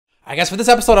Alright guys, for this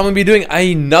episode, I'm going to be doing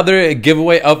another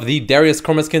giveaway of the Darius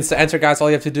Korma skins. To enter, guys, all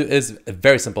you have to do is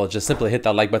very simple. Just simply hit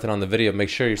that like button on the video. Make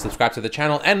sure you're subscribed to the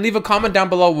channel and leave a comment down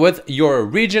below with your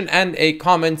region and a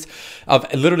comment of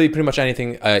literally pretty much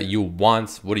anything you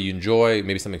want. What do you enjoy?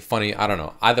 Maybe something funny. I don't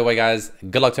know. Either way, guys,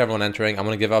 good luck to everyone entering. I'm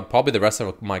going to give out probably the rest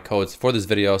of my codes for this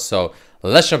video. So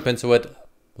let's jump into it.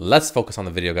 Let's focus on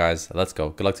the video, guys. Let's go.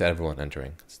 Good luck to everyone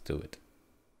entering. Let's do it.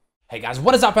 Hey guys,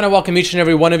 what is up, and I welcome each and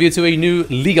every one of you to a new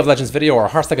League of Legends video or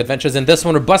Hearthstone Adventures. In this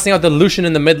one, we're busting out the Lucian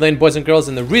in the mid lane, boys and girls,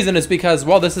 and the reason is because,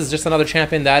 well, this is just another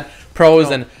champion that pros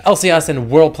and LCS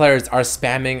and world players are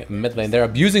spamming mid lane. They're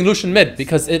abusing Lucian mid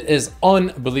because it is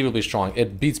unbelievably strong.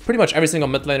 It beats pretty much every single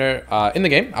mid laner in the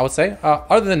game, I would say,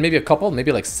 other than maybe a couple,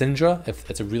 maybe like Syndra, if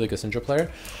it's a really good Syndra player.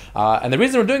 And the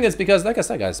reason we're doing this is because, like I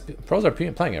said, guys, pros are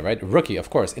playing it, right? Rookie, of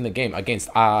course, in the game against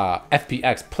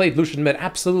FPX, played Lucian mid,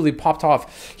 absolutely popped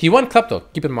off. He went Klepto.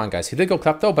 Keep in mind, guys, he did go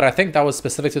Klepto, but I think that was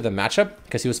specific to the matchup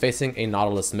because he was facing a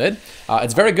Nautilus mid.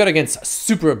 It's very good against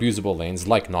super abusable lanes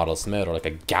like Nautilus mid or like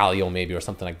a Galio maybe or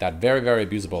something like that. Very, very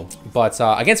abusable. But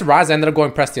against Ryze, I ended up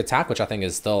going press the attack, which I think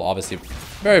is still obviously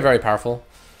very, very powerful.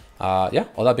 Yeah,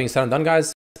 all that being said and done,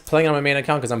 guys, playing on my main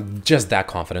account because I'm just that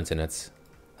confident in it.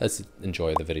 Let's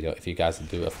enjoy the video. If you guys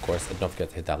do, of course, and don't forget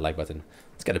to hit that like button.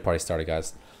 Let's get the party started,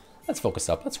 guys. Let's focus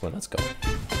up. Let's win. Let's go.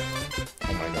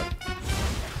 Oh my god.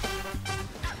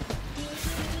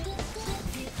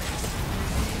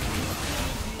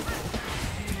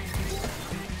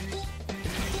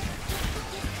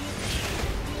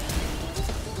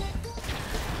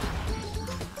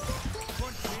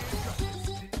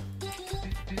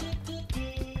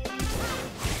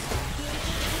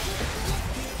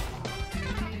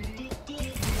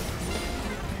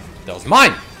 That was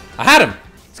mine! I had him!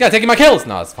 This guy taking my kills!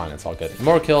 No, it's fine. It's all good.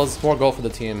 More kills, more goal for the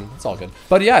team. It's all good.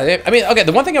 But yeah, I mean, okay,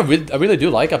 the one thing I really do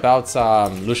like about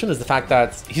Lucian is the fact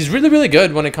that he's really, really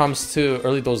good when it comes to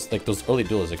those early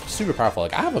duels. Like, super powerful.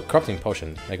 Like, I have a corrupting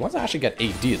potion. Like, once I actually get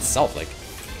AD itself, like,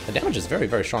 the damage is very,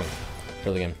 very strong.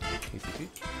 Early game.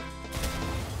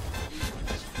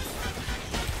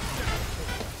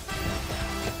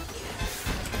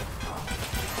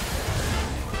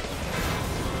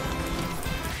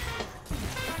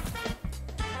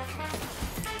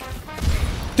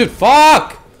 Dude,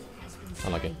 fuck!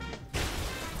 Unlucky.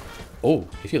 Oh,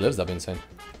 if he lives, that'd be insane.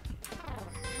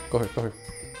 Go here, go here.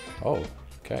 Oh,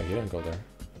 okay, he didn't go there.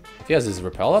 If he has his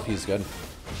repel up, he's good.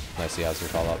 Nice, he has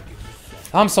repel up.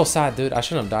 I'm so sad, dude. I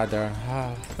shouldn't have died there.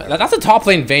 That's a top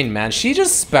lane Vayne, man. She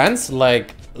just spent,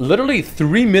 like, literally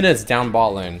 3 minutes down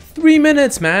bot lane. 3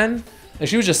 minutes, man! And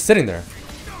she was just sitting there.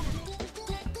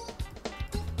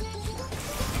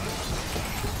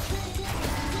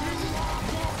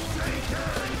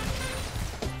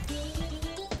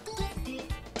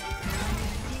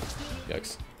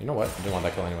 Yikes. You know what? I didn't want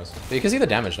that kill anyways. But you can see the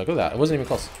damage. Look at that. It wasn't even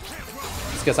close.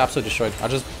 This gets absolutely destroyed. I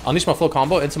just unleashed my full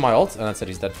combo into my ult, and that's it.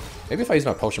 He's dead. Maybe if I used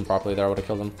my potion properly there, I would have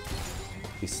killed him.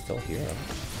 He's still here.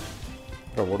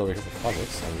 Put a ward over here for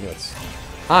Kha'Zix. I knew it.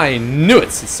 I knew it!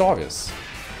 It's so obvious.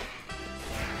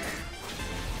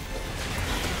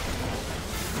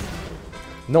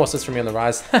 No assist for me on the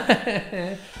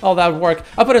Ryze. All that work.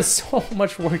 I put in so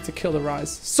much work to kill the Ryze.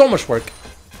 So much work.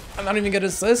 I'm not even get an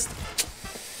assist.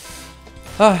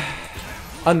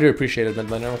 Underappreciated mid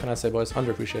laner. What can I say, boys?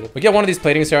 Underappreciated. We get one of these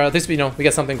platings here. At least we know we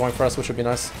get something going for us, which would be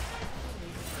nice.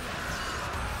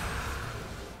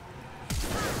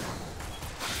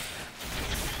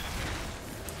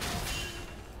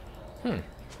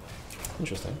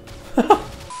 Interesting.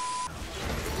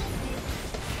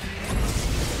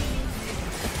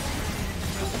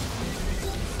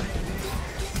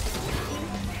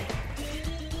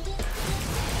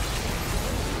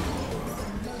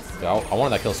 I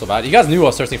wanted that kill so bad. You guys knew I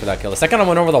was thirsty for that kill. The second I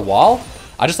went over the wall,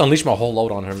 I just unleashed my whole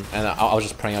load on him, and I was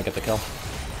just praying I'll get the kill.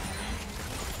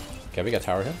 Okay, we got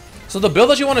tower here. So the build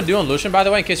that you want to do on Lucian, by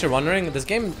the way, in case you're wondering, this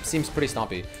game seems pretty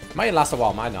stompy. It might last a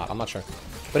while, might not. I'm not sure.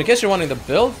 But in case you're wondering, the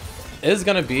build is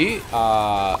going to be...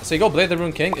 so you go Blade the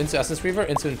Rune King into Essence Reaver,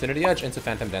 into Infinity Edge, into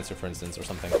Phantom Dancer, for instance, or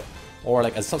something. Or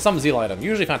like some Zeal item.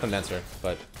 Usually Phantom Dancer,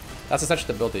 but that's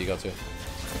essentially the build that you go to.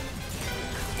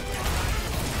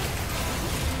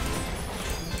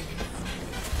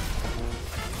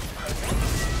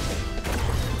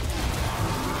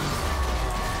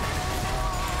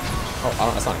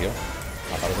 Oh, that's not a heal. I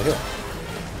thought it was a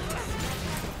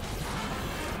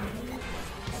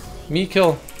heal. Me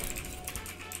kill.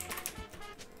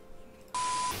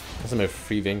 That's a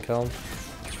free Vayne kill.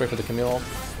 Just wait for the Camille ult.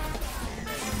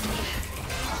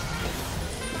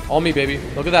 All me, baby.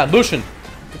 Look at that. Lucian.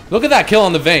 Look at that kill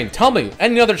on the Vayne. Tell me,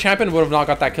 any other champion would have not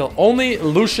got that kill. Only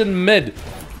Lucian mid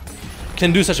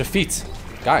can do such a feat.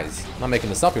 Guys, I'm not making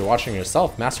this up. You're watching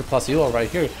yourself. Master plus Elo right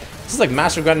here. This is like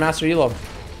Master Grandmaster Elo.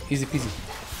 Easy peasy.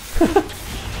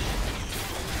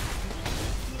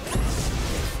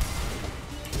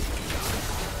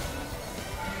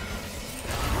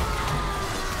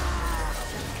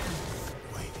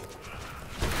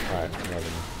 Alright,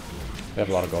 we have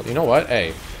a lot of gold. You know what?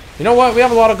 Hey. You know what? We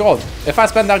have a lot of gold. If I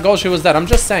spent that gold, she was dead. I'm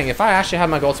just saying, if I actually had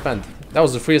my gold spent, that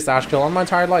was the freest Ashe kill on my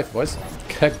entire life, boys.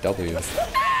 Kick W.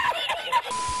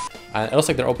 And it looks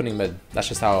like they're opening mid. That's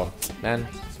just how, man.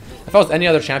 If I was any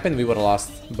other champion, we would have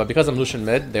lost. But because I'm Lucian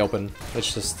mid, they open.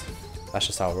 That's just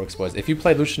how it works, boys. If you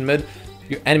play Lucian mid,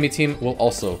 your enemy team will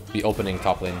also be opening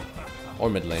top lane, or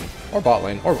mid lane, or bot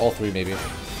lane, or all three maybe.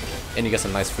 And you get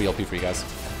some nice free LP for you guys.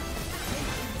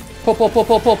 Pull, pull, pull,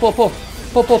 pull, pull, pull, pull,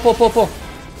 pull, pull, pull, pull, pull.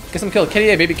 Get some kill. Kitty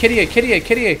A, baby. Kitty A, Kitty A,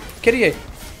 Kitty A, Kitty A.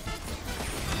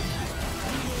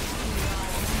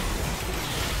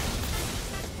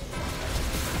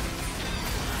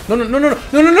 No, no, no, no, no,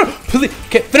 no, no, no, please,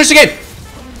 okay, finish the game!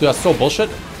 Dude, that's so bullshit.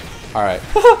 Alright.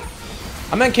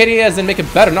 I meant KDA as in make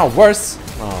it better, not worse.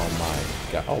 Oh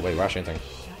my god. Oh, wait, we're actually anything.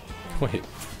 Wait.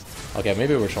 Okay,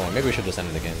 maybe we're showing. Maybe we should just end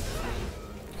the game.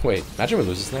 Wait, imagine we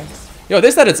lose this thing. Yo,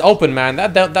 they said it's open, man.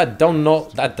 That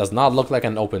does not look like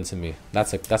an open to me.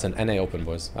 That's an NA open,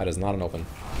 boys. That is not an open.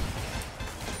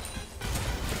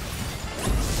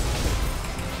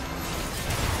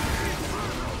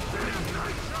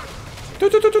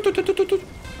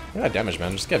 Yeah, damage,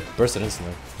 man. Just get bursted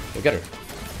instantly. Yo, get her.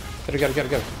 Get her, get her, get her,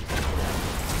 get her.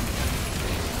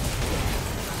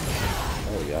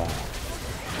 Oh, yeah.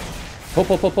 Pull,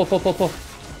 pull, pull, pull, pull, pull, pull.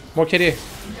 More KDA.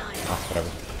 Ah, whatever.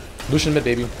 Lucian mid,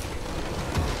 baby.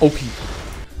 OP.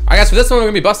 Alright, guys, for this one, we're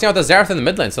going to be busting out the Xerath in the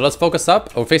mid lane. So let's focus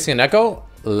up. We're facing an Echo.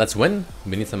 Let's win.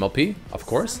 We need some LP, of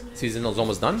course. Season is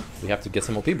almost done. We have to get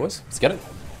some LP, boys. Let's get it.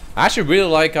 I actually really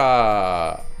like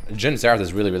Jhin Xerath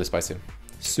is really, really spicy.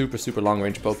 Super, super long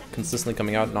range, both consistently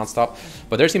coming out non-stop.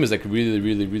 But their team is like really,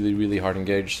 really, really, really hard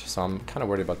engaged. So I'm kind of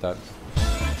worried about that.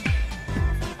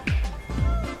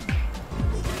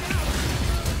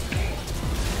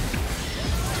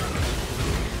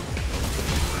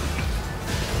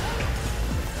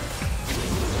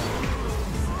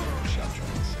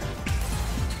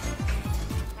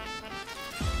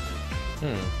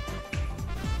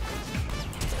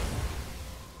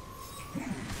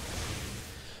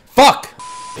 Fuck!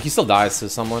 He still dies to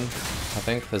someone, I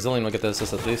think. The Zillion will get the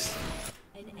assist at least.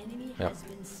 Yep.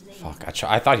 Fuck,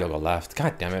 I thought he'll go left.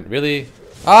 God damn it, really?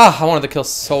 Ah, I wanted to kill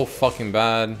so fucking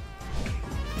bad.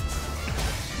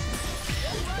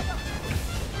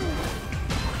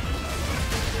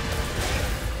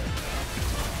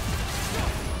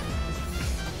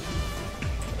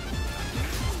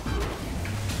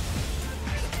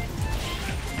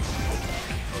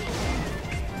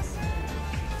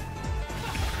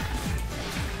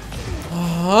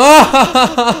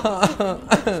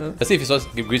 Let's see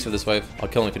if he greets for this wave. I'll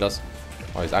kill him if he does.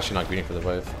 Oh, he's actually not greeting for the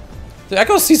wave. The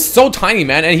Echo, he's so tiny,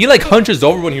 man, and he like hunches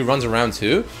over when he runs around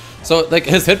too. So like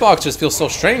his hitbox just feels so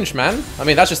strange, man. I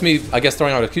mean, that's just me, I guess,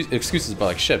 throwing out excuses, but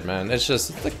like shit, man. It's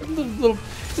just like little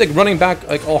he's like running back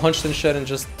like all hunched and shit, and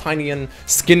just tiny and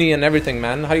skinny and everything,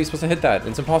 man. How are you supposed to hit that?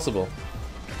 It's impossible.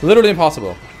 Literally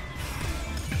impossible.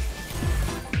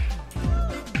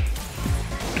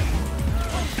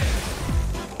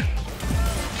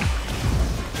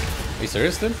 Are you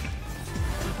serious, dude?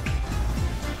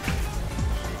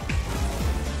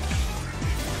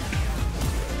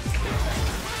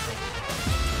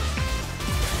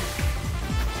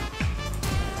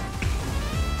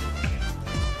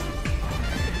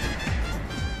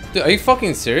 Dude, are you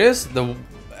fucking serious? The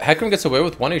Hecarim gets away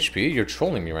with 1 HP? You're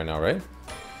trolling me right now, right?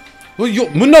 Well, yo,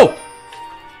 Mundo!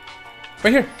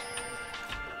 Right here.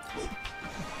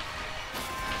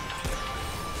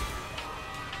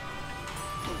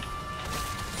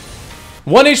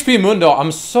 One HP Mundo.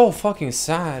 I'm so fucking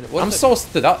sad. I'm so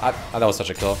that was such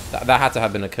a kill. That had to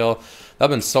have been a kill. That would have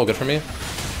been so good for me.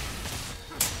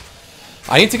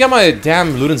 I need to get my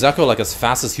damn Luden's Echo like as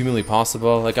fast as humanly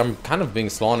possible. Like I'm kind of being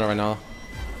slow on it right now.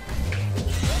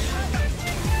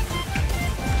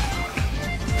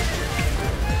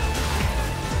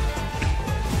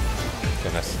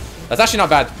 Goodness. That's actually not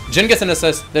bad. Jhin gets an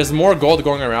assist. There's more gold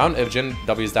going around if Jhin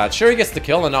W's that. Sure, he gets the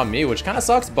kill and not me, which kind of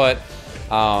sucks, but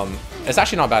it's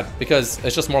actually not bad because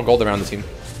it's just more gold around the team,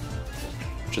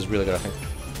 which is really good, I think.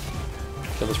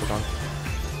 Kill this for Dawn.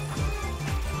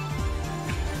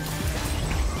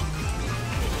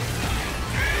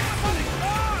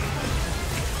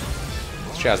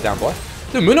 Shaz down, boy.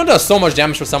 Dude, Mundo does so much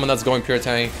damage for someone that's going pure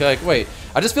tank. Like, wait,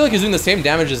 I just feel like he's doing the same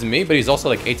damage as me, but he's also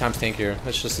like 8 times tankier.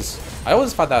 It's just this, I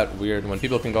always find that weird when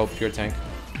people can go pure tank.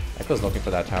 Echo's looking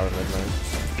for that tower mid lane.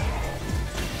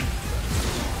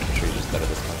 I'm sure he's just better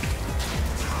this time.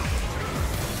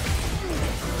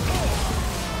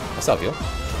 I'll self-heal.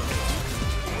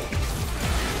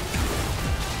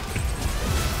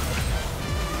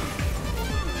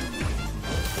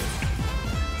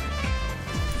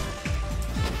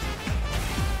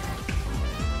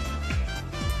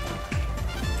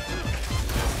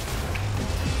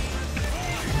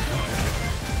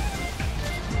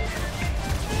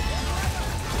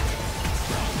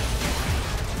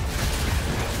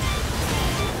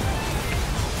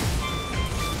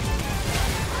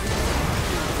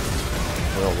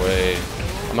 No way.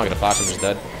 I'm not gonna flash him, he's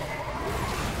dead.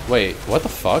 Wait, what the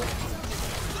fuck?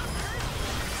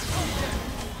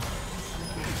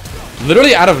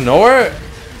 Literally out of nowhere,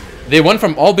 they went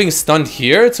from all being stunned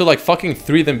here to like fucking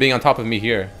 3 of them being on top of me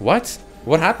here. What?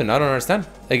 What happened? I don't understand.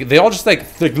 Like they all just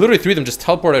like literally 3 of them just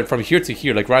teleported from here to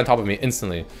here, like right on top of me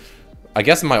instantly. I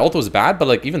guess my ult was bad, but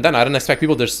like even then I didn't expect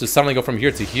people just to suddenly go from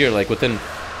here to here like within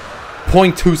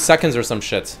 0.2 seconds or some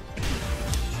shit.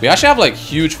 We actually have like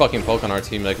huge fucking poke on our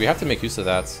team. Like we have to make use of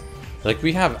that. Like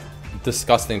we have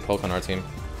disgusting poke on our team.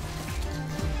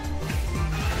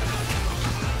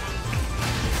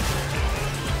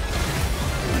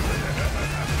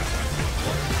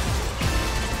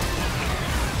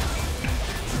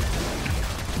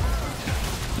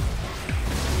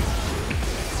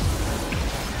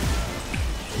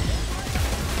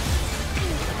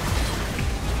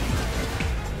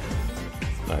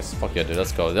 Nice. Fuck yeah, dude.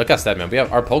 Let's go. Like I said, man, we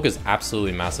have our poke is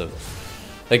absolutely massive.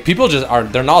 Like people just are,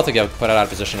 they're not to get put out of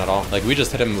position at all. Like we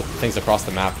just hit him with things across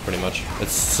the map pretty much.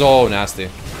 It's so nasty.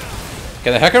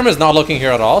 Okay, the Hecarim is not looking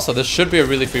here at all, so this should be a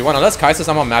really free one. Unless Kai'Sa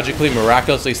somehow magically,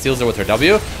 miraculously steals it with her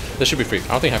W, this should be free. I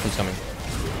don't think Hecarim's coming.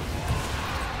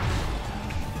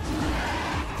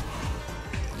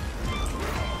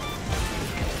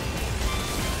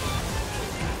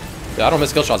 Yeah, I don't miss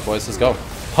skill shots, boys. Let's go.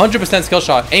 100% skill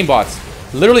shot. Aimbots.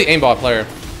 Literally aimbot player.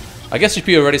 I guess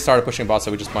GP already started pushing bots,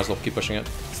 so we just might as well keep pushing it.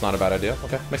 It's not a bad idea.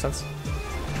 Okay, makes sense.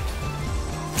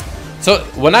 So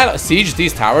when I siege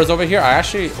these towers over here, I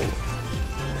actually...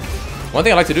 One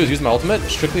thing I like to do is use my ultimate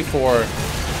strictly for...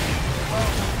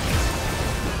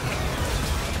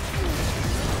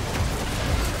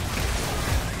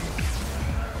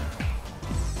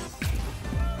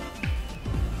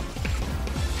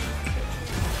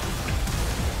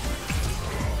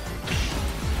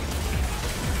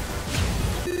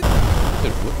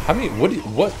 Dude, how many...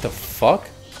 What the fuck?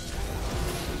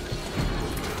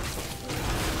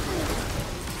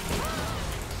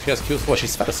 She has Q. Well,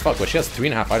 she's fat as fuck. But she has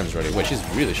 3.5 items already. Wait, she's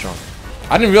really strong.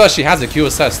 I didn't realize she has a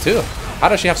QSS too. How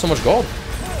does she have so much gold?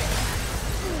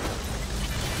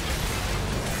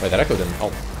 Wait, that Echo didn't.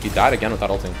 Oh, he died again without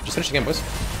ulting. Just finish the game, boys.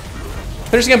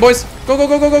 Finish the game, boys. Go, go,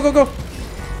 go, go, go, go, go.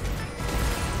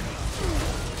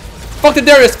 Fuck the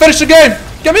Darius. Finish the game.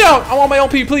 Get me out. I want my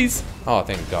LP, please. Oh,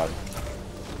 thank God.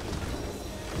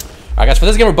 Alright, guys. For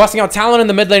this game, we're busting out Talon in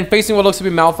the mid lane, facing what looks to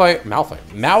be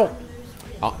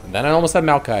Oh, then I almost said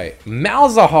Maokai.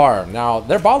 Malzahar. Now,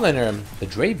 their bot laner, the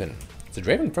Draven. It's a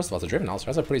Draven, first of all, it's a Draven also.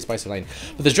 That's a pretty spicy lane.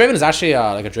 But this Draven is actually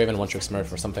like a Draven one-trick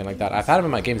smurf or something like that. I've had him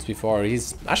in my games before.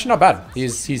 He's actually not bad.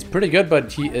 He's pretty good,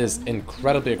 but he is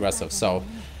incredibly aggressive. So,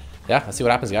 yeah, let's see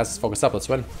what happens, guys. Let's focus up. Let's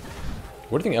win.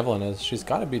 Where do you think Evelyn is? She's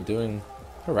got to be doing...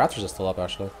 Her Raptors are still up,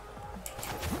 actually.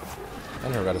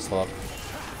 And her Red is still up.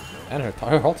 And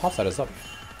her whole top side is up.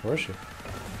 Where is she?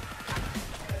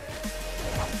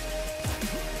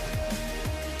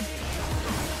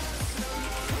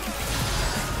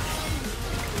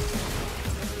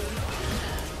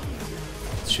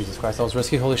 Jesus Christ, that was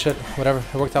risky. Holy shit. Whatever.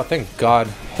 It worked out. Thank God.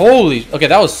 Holy... Okay,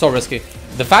 that was so risky.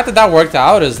 The fact that that worked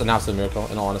out is an absolute miracle,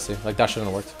 in all honesty. Like, that shouldn't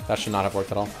have worked. That should not have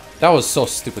worked at all. That was so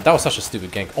stupid. That was such a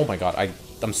stupid gank. Oh my God.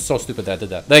 I'm so stupid that I did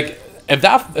that. Like, if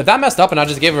that messed up and I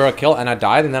just gave her a kill and I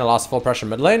died and then I lost full pressure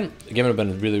mid lane, the game would have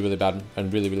been really, really bad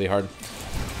and really, really hard.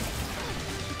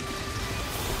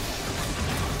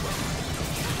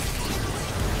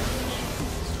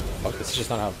 Fuck, does he just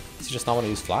not have... Does he just not want to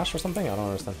use flash or something? I don't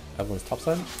understand. Everyone's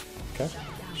topside. Okay.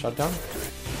 Shut down.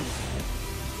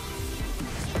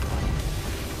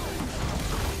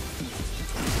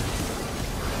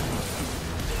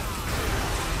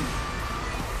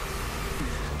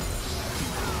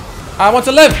 I want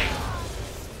to live!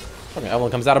 Okay,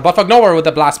 everyone comes out of buttfuck nowhere with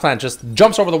the blast plant. Just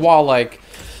jumps over the wall like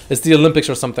it's the Olympics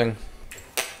or something.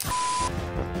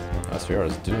 Sphere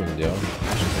is doomed, yo.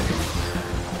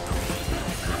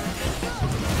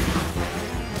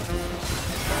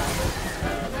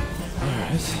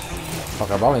 Fuck,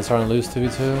 our bot lane's starting to lose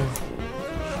 2v2.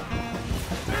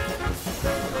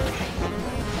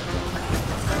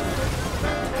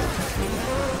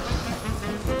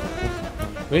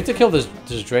 We need to kill this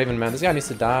Draven, man. This guy needs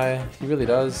to die. He really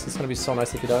does. It's gonna be so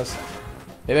nice if he does.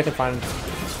 Maybe I can find...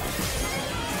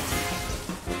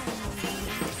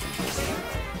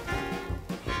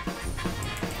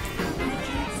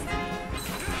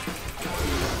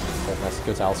 Okay, nice.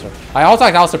 Good to Alistar. I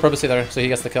ult-attacked Alistar purposely there, so he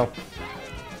gets the kill.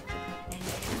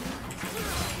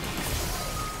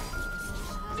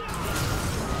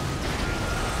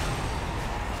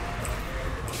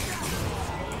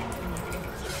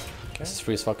 This is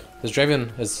free as fuck. This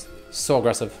Draven is so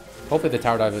aggressive. Hopefully they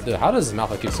tower dive it. Dude, how does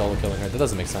Malphite keep solo killing her? That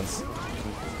doesn't make sense.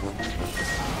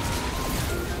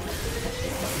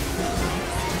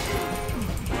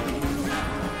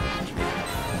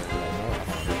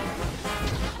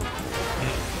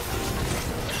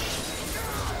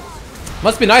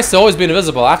 Must be nice to always be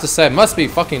invisible. I have to say, it must be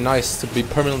fucking nice to be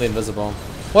permanently invisible.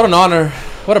 What an honor.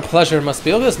 What a pleasure it must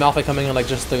be. Look at this Malphite coming in like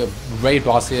just the raid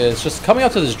boss he is. Just coming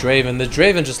up to this Draven. The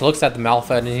Draven just looks at the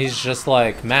Malphite and he's just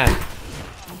like, man,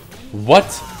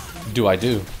 what do I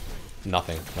do?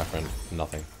 Nothing, my friend.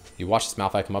 Nothing. You watch this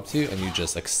Malphite come up to you and you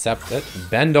just accept it.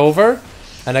 Bend over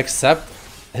and accept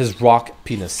his rock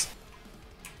penis.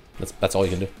 That's all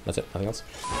you can do. That's it. Nothing else.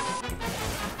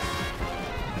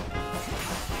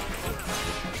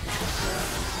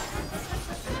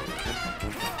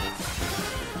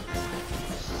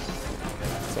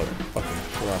 So fucking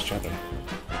cool ass champion.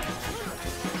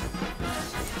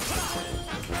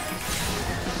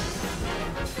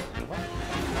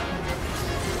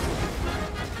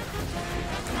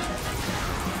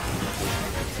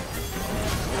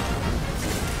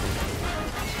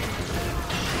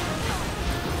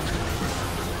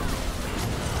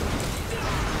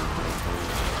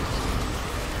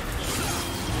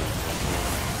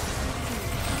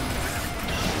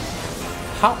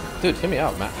 How? Dude, hit me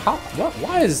out, man. How? What?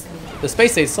 Why is the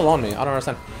space stage still on me? I don't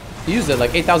understand. He used it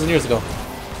like 8,000 years ago.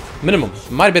 Minimum. It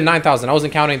might have been 9,000. I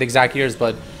wasn't counting the exact years,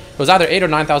 but it was either 8 or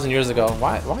 9,000 years ago.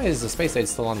 Why is the space stage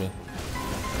still on me?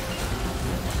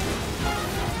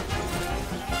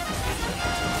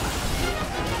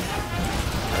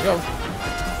 There we go.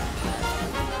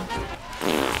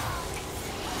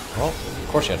 Well, of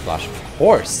course she had flash. Of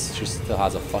course. She still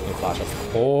has a fucking flash. Of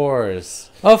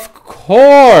course. Of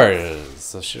course.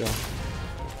 So she...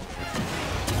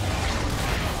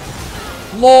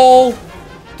 LOL.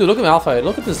 Dude, look at Malphite.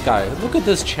 Look at this guy. Look at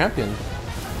this champion.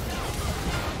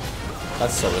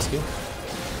 That's so risky.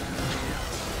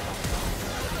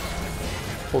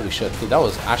 Holy shit, dude, that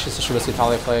was actually such a risky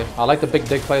Talia play. I like the big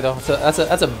dig play though. That's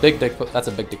a big dig. That's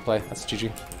a big dig play. That's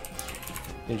GG.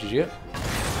 Can you GG it?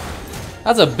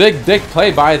 That's a big dig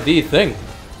play by the thing,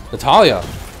 Natalia.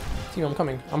 Team, I'm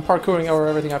coming. I'm parkouring over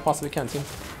everything I possibly can.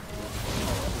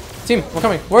 Team, I'm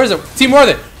coming. Where is it? Team, where are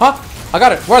they? Huh? I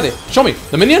got it. Where are they? Show me.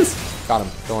 The minions? Got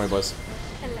him. Don't worry, boys.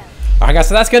 Alright, guys.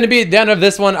 So that's gonna be the end of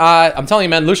this one. I'm telling you,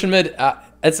 man. Lucian mid.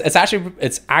 It's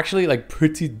actually like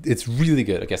pretty. It's really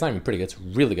good. Okay, it's not even pretty good. It's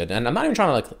really good. And I'm not even trying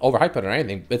to like overhype it or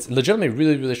anything. It's legitimately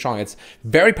really strong. It's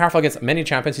very powerful against many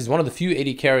champions. He's one of the few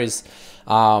AD carries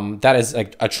that is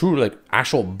like a true like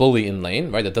actual bully in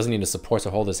lane, right? That doesn't need to support to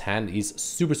hold his hand. He's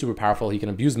super powerful. He can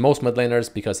abuse most mid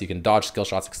laners because he can dodge skill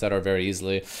shots, etc. very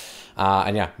easily.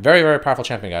 And yeah, very powerful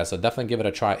champion, guys. So definitely give it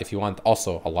a try if you want.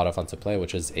 Also a lot of fun to play,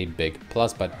 which is a big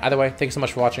plus. But either way, thank you so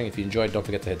much for watching. If you enjoyed, don't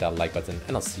forget to hit that like button,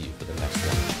 and I'll see you for the next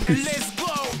one. Peace.